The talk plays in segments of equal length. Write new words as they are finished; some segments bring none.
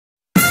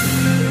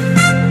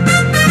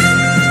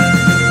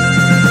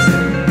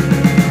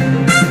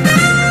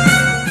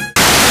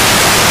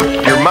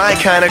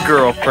my kind of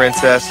girl,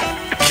 Princess.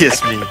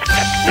 Kiss me.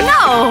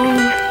 No,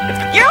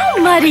 you're all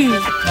muddy.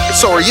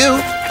 So are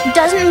you.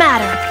 Doesn't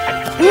matter.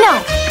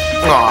 No.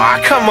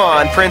 Aw, come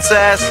on,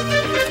 Princess.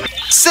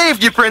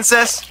 Saved you,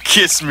 Princess.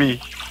 Kiss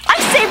me. I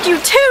saved you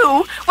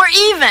too. We're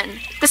even.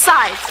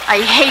 Besides,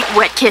 I hate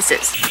wet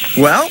kisses.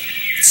 Well,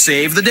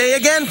 save the day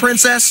again,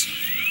 Princess.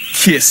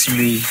 Kiss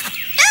me.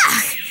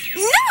 Ugh,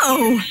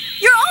 no,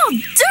 you're all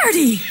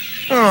dirty.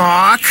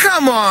 Aw,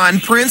 come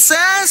on,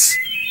 Princess.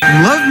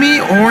 Love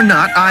me or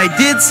not, I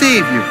did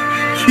save you.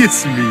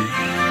 Kiss me.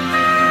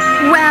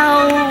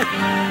 Well,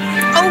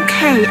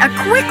 okay, a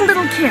quick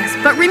little kiss,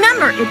 but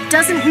remember, it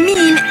doesn't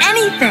mean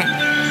anything.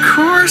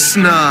 Course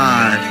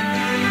not.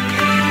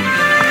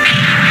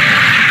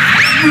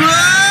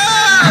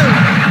 Whoa!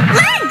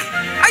 Link,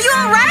 are you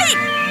all right?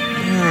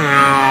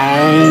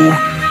 Oh,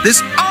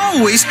 this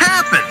always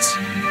happens.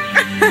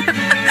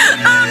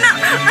 Oh, no.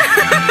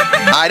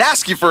 I'd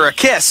ask you for a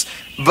kiss,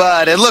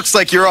 but it looks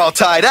like you're all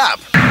tied up.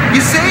 You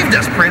saved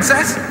us,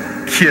 Princess.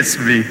 Kiss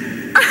me.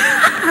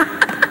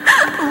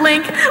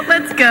 Link,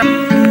 let's go.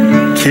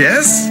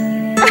 Kiss?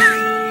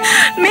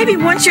 Maybe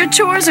once your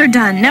chores are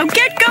done. Now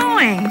get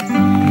going.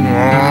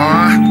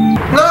 Aww.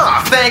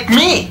 Aw, thank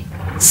me.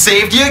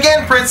 Saved you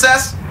again,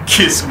 Princess.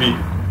 Kiss me.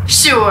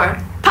 Sure.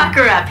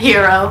 Pucker up,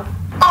 hero.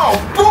 Oh,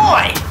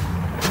 boy!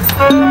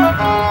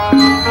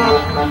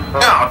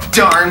 Oh,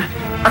 darn.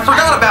 I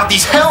forgot about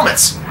these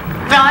helmets.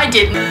 I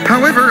didn't.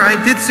 However, I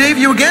did save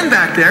you again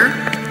back there.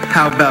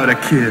 How about a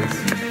kiss?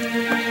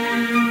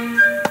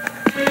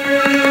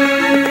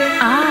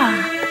 Ah.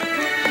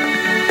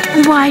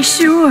 Why,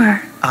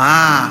 sure.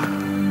 Ah.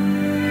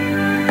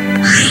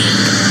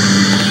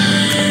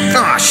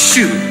 Aw,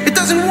 shoot. It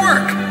doesn't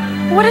work.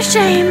 What a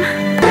shame.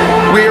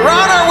 We're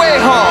on our way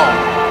home.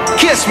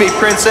 Kiss me,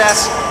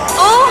 Princess.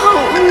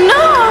 Oh,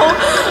 no.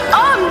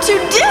 I'm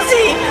too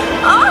dizzy.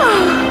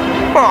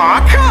 Oh. Aw,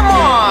 come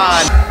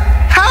on.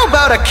 How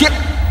about a kiss?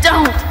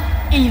 Don't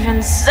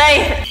even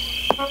say it.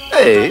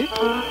 Hey,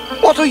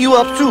 what are you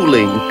up to,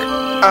 Link?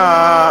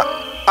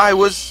 I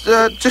was,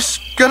 just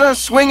gonna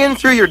swing in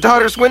through your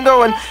daughter's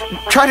window and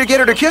try to get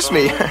her to kiss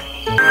me.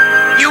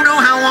 You know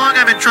how long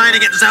I've been trying to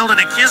get Zelda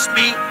to kiss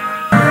me?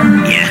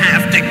 You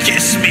have to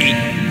kiss me.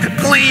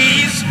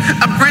 Please!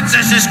 A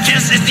princess's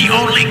kiss is the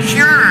only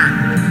cure.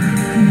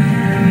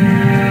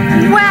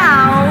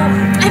 Well,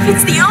 if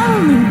it's the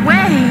only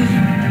way,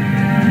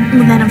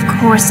 then of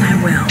course I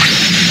will.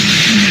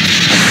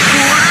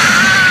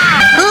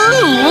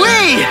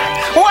 Ooh-wee!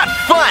 What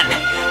fun!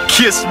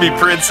 Kiss me,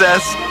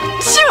 Princess.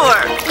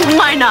 Sure,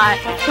 why not?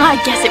 I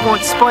guess it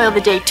won't spoil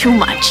the day too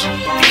much.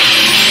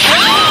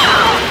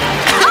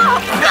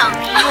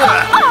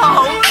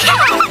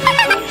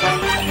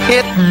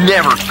 It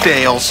never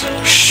fails.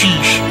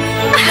 Sheesh.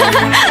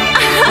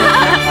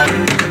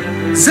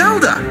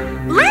 Zelda!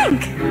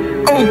 Link!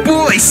 Oh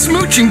boy,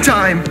 smooching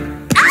time!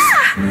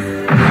 Ah!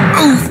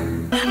 Oof!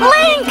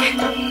 Link!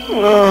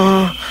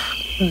 Oh,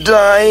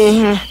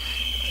 dying.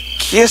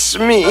 Kiss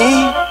me.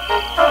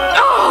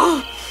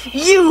 Oh,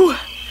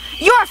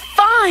 you're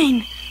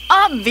fine,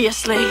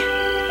 obviously.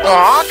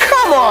 Aw,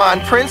 come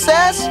on,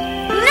 Princess.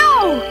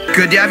 No!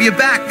 Good to have you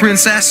back,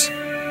 Princess.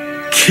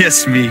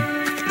 Kiss me.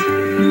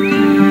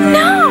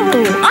 No!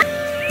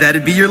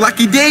 That'd be your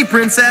lucky day,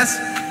 Princess.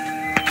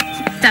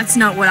 That's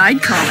not what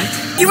I'd call it.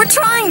 You were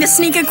trying to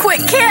sneak a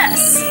quick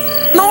kiss.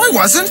 No, I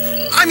wasn't.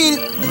 I mean,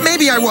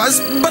 maybe I was,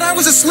 but I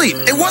was asleep.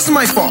 It wasn't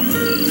my fault.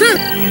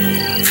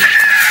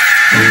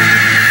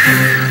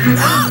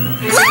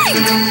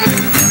 Link!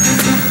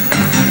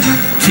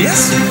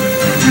 Kiss?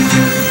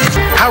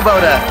 How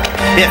about a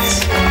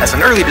kiss as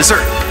an early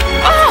dessert?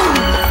 Oh,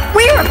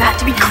 we're about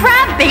to be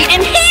crab bait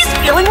and he's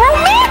feeling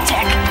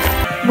romantic.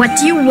 What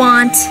do you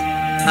want?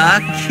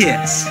 A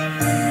kiss.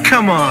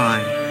 Come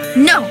on.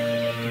 No.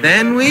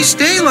 Then we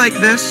stay like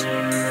this.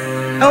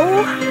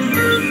 Oh,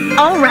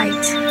 all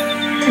right.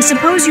 I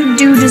suppose you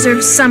do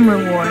deserve some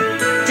reward.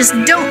 Just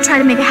don't try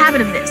to make a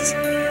habit of this.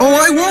 Oh,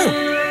 I won't.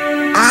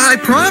 I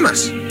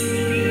promise.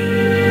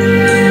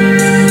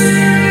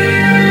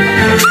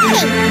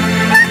 Hey!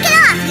 Knock it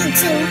off, you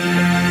two!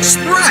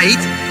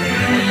 Sprite?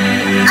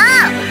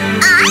 Oh,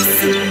 I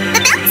see. The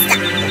belt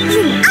stuff.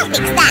 I'll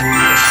fix that.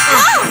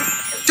 Oh,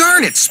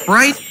 darn it,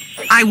 Sprite.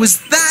 I was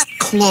that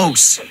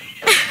close.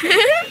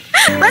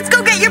 Let's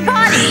go get your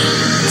body.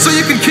 So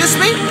you can kiss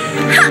me?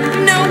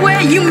 No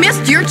way, you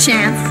missed your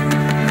chance.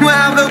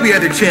 Well, there'll be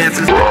other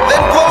chances.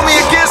 Then blow me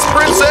a kiss,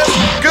 Princess,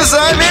 because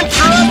I'm in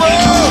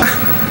trouble!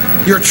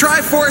 You're a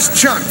Triforce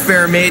chunk,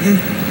 fair maiden.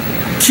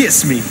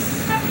 Kiss me.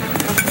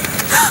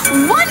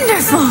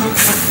 Wonderful!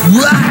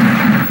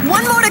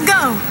 One more to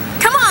go.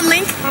 Come on,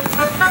 Link.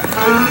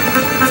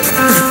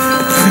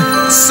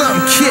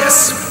 Some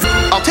kiss.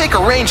 I'll take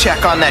a rain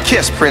check on that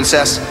kiss,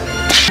 Princess.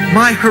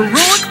 My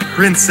heroic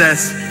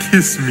princess,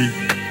 kiss me.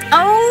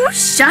 Oh,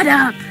 shut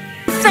up.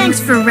 Thanks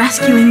for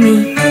rescuing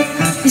me.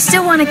 You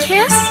still want a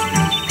kiss?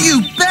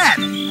 You bet!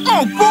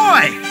 Oh,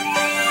 boy!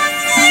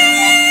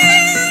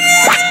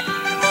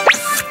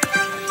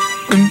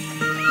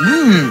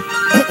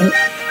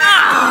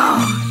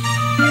 Oh,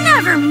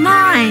 never mind.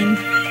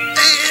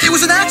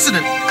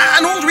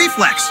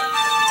 reflex.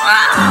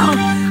 Oh,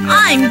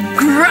 I'm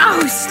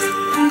gross.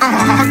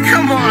 Oh,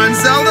 come on,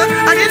 Zelda.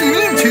 I didn't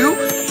mean to.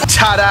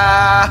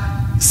 Ta-da!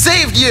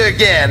 Saved you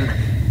again.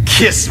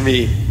 Kiss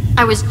me.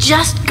 I was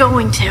just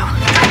going to.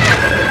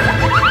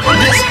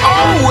 This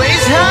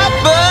always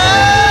happens!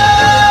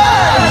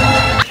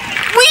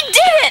 We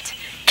did it!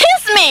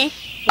 Kiss me!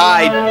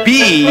 I'd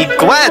be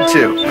glad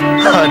to,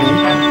 honey.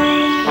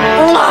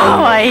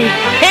 Oh, I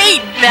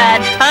hate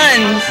bad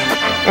puns.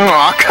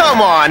 Aw,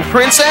 come on,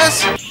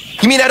 princess.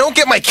 You mean I don't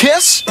get my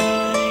kiss?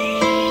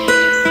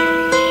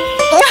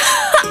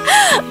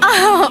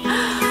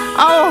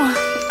 Oh,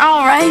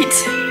 all right.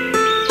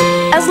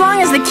 As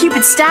long as the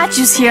Cupid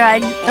statue's here, I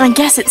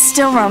guess it's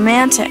still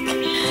romantic.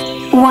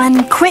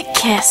 One quick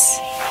kiss.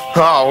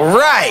 All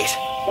right.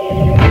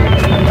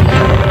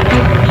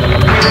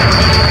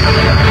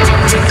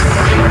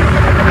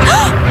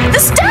 The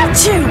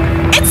statue!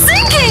 It's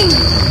sinking!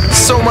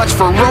 So much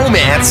for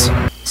romance.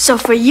 So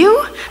for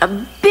you, a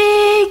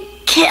big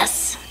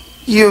kiss.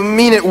 You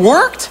mean it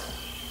worked?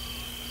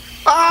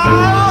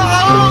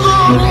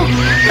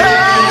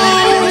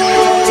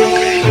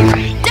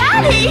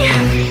 Daddy!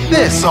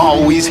 This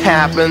always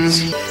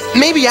happens.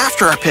 Maybe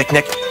after our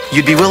picnic,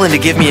 you'd be willing to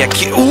give me a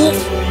kiss.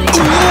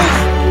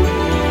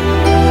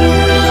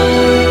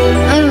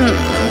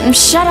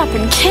 Shut up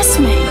and kiss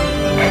me.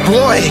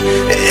 Boy,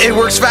 it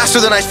works faster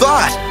than I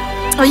thought.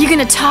 Are you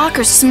gonna talk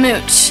or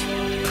smooch?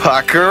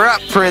 Pucker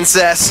up,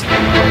 princess.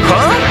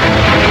 Huh?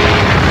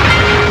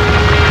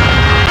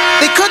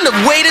 They couldn't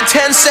have waited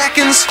 10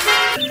 seconds.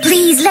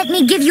 Please let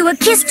me give you a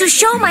kiss to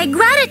show my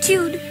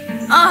gratitude.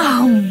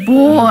 Oh,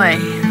 boy.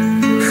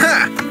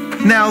 Ha!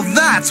 Now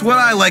that's what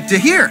I like to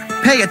hear.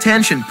 Pay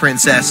attention,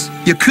 princess.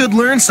 You could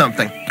learn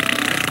something.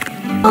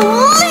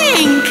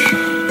 Link!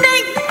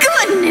 Thank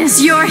goodness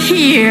you're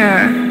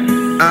here.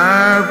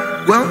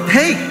 Well,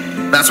 hey,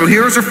 that's what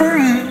heroes are for.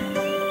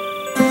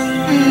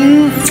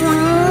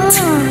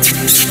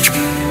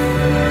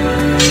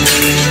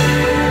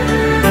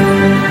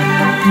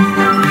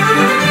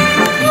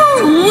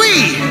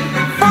 Woo-wee!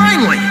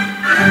 Finally!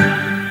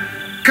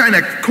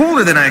 Kinda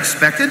colder than I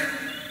expected.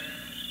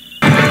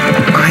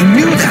 I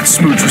knew that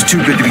smooch was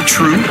too good to be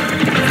true.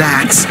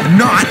 That's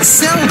not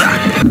Zelda!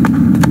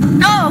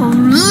 Oh,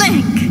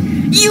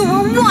 Link! You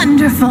were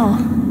wonderful!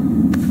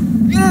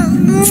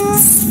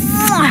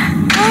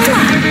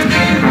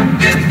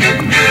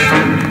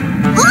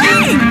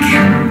 Link!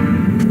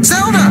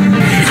 Zelda!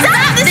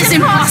 Stop this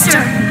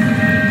imposter!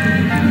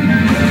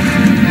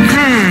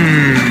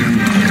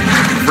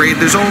 Afraid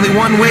there's only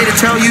one way to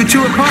tell you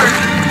two apart.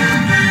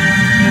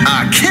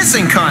 A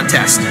kissing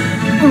contest.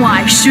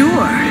 Why,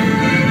 sure.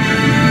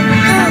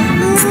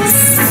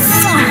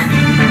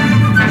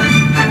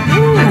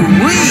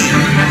 Ooh-wee!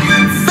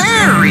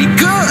 Very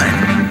good!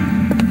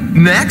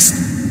 Next.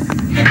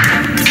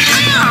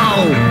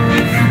 Ow!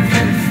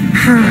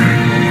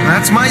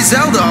 That's my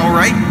Zelda, all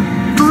right.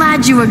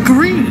 Glad you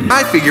agree.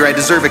 I figure I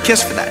deserve a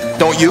kiss for that,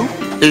 don't you?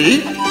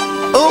 Eh?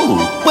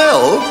 Oh,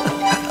 well,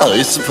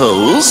 I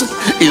suppose,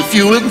 if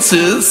you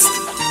insist.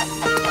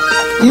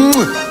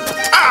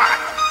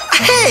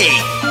 Hey!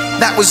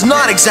 That was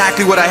not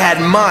exactly what I had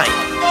in mind.